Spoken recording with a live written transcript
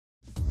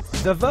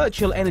The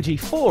Virtual Energy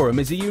Forum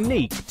is a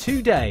unique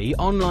two-day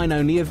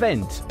online-only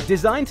event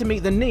designed to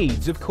meet the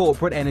needs of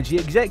corporate energy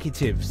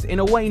executives in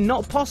a way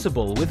not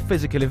possible with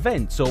physical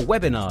events or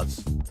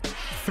webinars.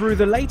 Through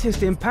the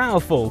latest in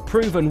powerful,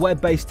 proven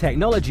web-based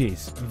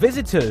technologies,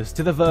 visitors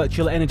to the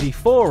Virtual Energy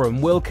Forum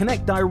will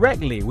connect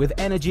directly with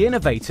energy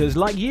innovators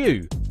like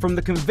you from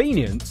the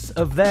convenience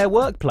of their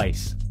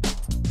workplace.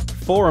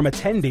 Forum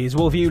attendees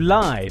will view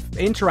live,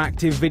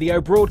 interactive video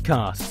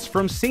broadcasts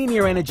from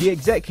senior energy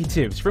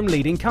executives from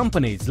leading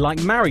companies like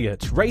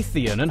Marriott,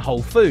 Raytheon and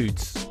Whole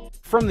Foods.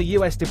 From the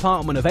US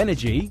Department of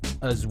Energy,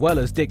 as well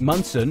as Dick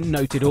Munson,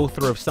 noted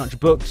author of such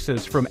books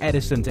as From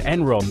Edison to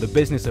Enron, The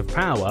Business of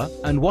Power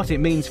and What It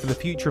Means for the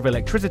Future of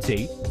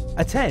Electricity,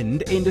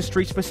 attend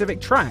industry-specific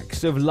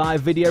tracks of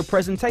live video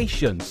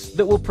presentations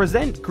that will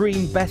present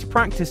green best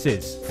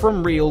practices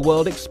from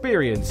real-world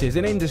experiences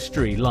in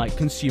industry like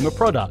consumer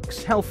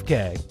products,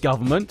 healthcare,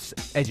 government,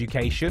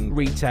 education,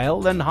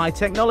 retail and high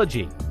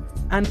technology.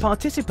 And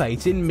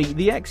participate in Meet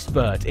the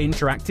Expert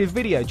interactive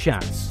video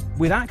chats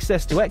with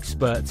access to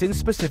experts in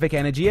specific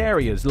energy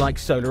areas like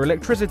solar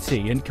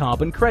electricity and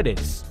carbon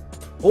credits,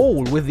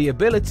 all with the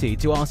ability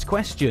to ask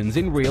questions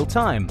in real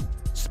time.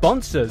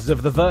 Sponsors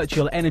of the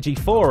Virtual Energy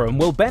Forum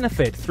will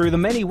benefit through the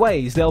many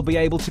ways they'll be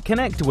able to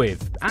connect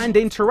with and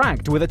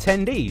interact with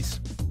attendees.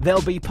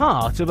 They'll be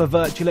part of a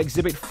virtual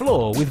exhibit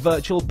floor with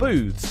virtual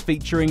booths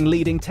featuring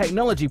leading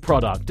technology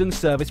product and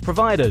service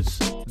providers.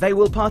 They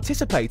will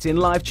participate in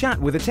live chat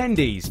with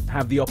attendees,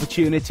 have the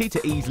opportunity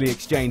to easily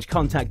exchange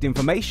contact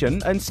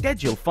information and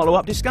schedule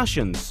follow-up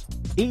discussions.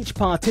 Each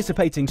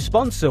participating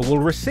sponsor will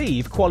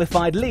receive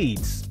qualified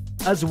leads,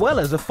 as well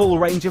as a full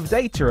range of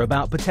data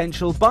about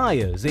potential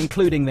buyers,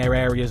 including their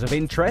areas of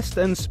interest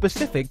and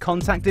specific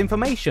contact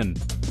information.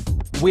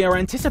 We are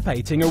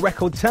anticipating a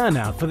record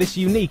turnout for this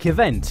unique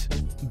event.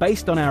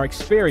 Based on our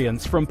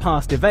experience from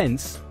past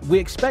events, we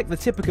expect the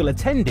typical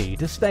attendee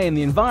to stay in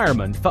the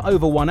environment for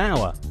over 1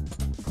 hour.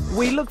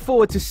 We look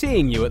forward to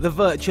seeing you at the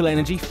Virtual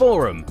Energy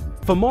Forum.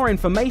 For more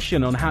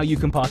information on how you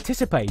can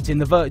participate in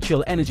the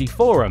Virtual Energy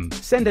Forum,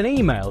 send an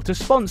email to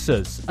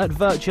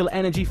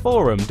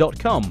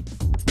sponsors@virtualenergyforum.com.